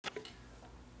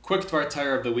Quick Dvar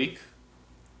Torah of the week.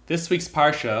 This week's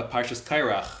Parsha, Parshas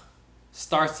Korach,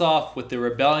 starts off with the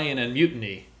rebellion and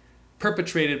mutiny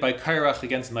perpetrated by Korach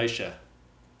against Moshe.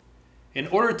 In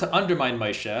order to undermine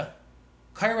Moshe,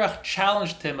 Korach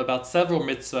challenged him about several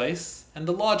mitzvahs and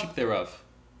the logic thereof.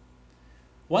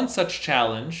 One such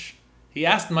challenge, he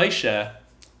asked Moshe,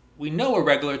 "We know a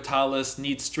regular talis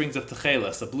needs strings of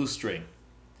techeles, a blue string.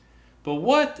 But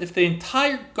what if the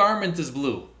entire garment is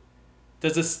blue?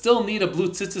 Does it still need a blue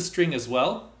tzitzit string as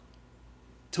well?"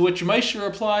 To which Moshe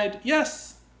replied,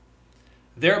 "Yes."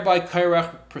 Thereby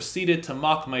Korach proceeded to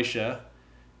mock Moshe,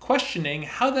 questioning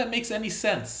how that makes any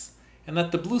sense, and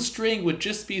that the blue string would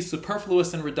just be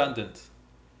superfluous and redundant.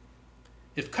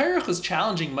 If Korach was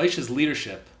challenging Moshe's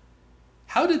leadership,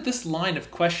 how did this line of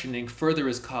questioning further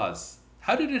his cause?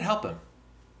 How did it help him?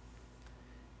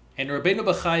 And Rabbeinu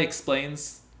Bachai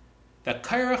explains that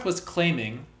Korach was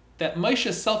claiming that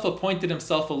Moshe self-appointed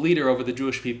himself a leader over the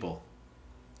Jewish people.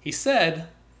 He said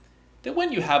that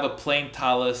when you have a plain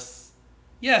talis,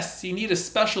 yes, you need a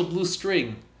special blue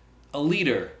string, a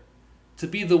leader, to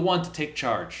be the one to take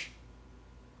charge.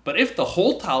 But if the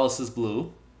whole talis is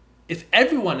blue, if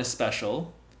everyone is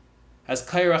special, as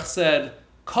Korach said,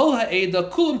 Kol ha'eda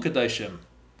kulam kadashim,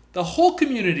 the whole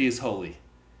community is holy,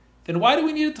 then why do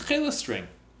we need a techeles string?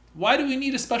 Why do we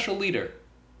need a special leader?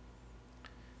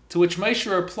 To which Moshe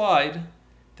replied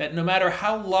that no matter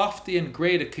how lofty and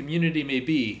great a community may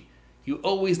be, you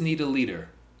always need a leader.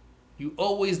 You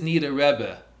always need a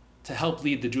Rebbe to help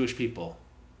lead the Jewish people.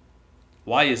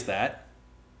 Why is that?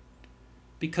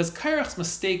 Because Korach's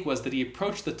mistake was that he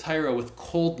approached the Torah with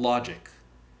cold logic.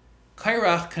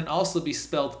 Korach can also be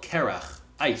spelled kerach,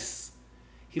 ice.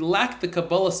 He lacked the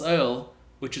Kabbalah's oil,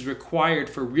 which is required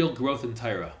for real growth in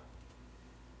Torah.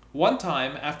 One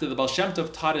time, after the Baal Shem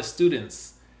Tov taught his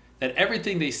students that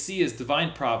everything they see is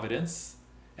divine providence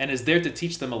and is there to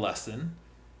teach them a lesson,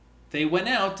 they went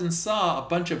out and saw a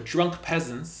bunch of drunk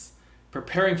peasants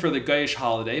preparing for the Goyish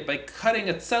holiday by cutting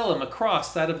a tselem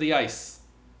across out of the ice.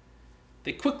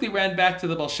 They quickly ran back to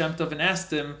the Baal Shem Tov and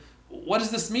asked him, "What does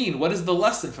this mean? What is the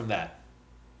lesson from that?"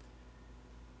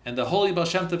 And the holy Baal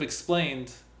Shem Tov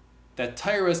explained that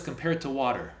Torah is compared to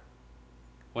water.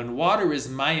 When water is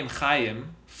mayim chayim,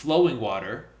 flowing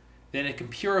water, then it can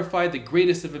purify the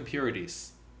greatest of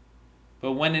impurities.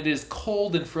 But when it is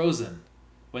cold and frozen,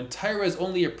 when Torah is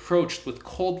only approached with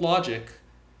cold logic,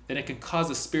 then it can cause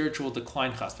a spiritual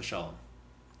decline, chas v'shalom.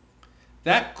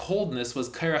 That coldness was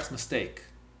Korach's mistake.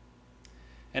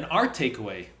 And our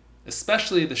takeaway,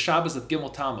 especially the Shabbos of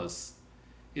Gimel Tammuz,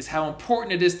 is how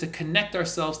important it is to connect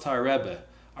ourselves to our Rebbe,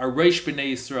 our Reish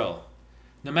B'nai Yisrael.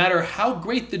 No matter how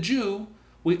great the Jew,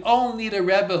 we all need a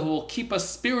Rebbe who will keep us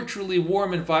spiritually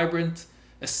warm and vibrant,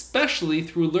 especially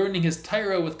through learning his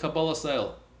Torah with Kabbalah's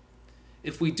oil.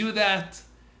 If we do that,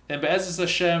 then Be'ezus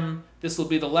Hashem, this will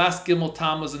be the last Gimel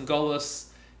Tammuz in Golus,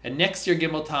 and next year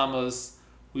Gimel Tammuz,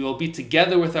 we will be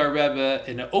together with our Rebbe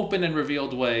in an open and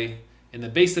revealed way, in the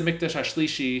Beis HaMikdash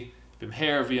HaShlishi,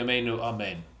 B'mher V'yameinu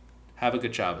Amen. Have a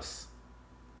good Shabbos.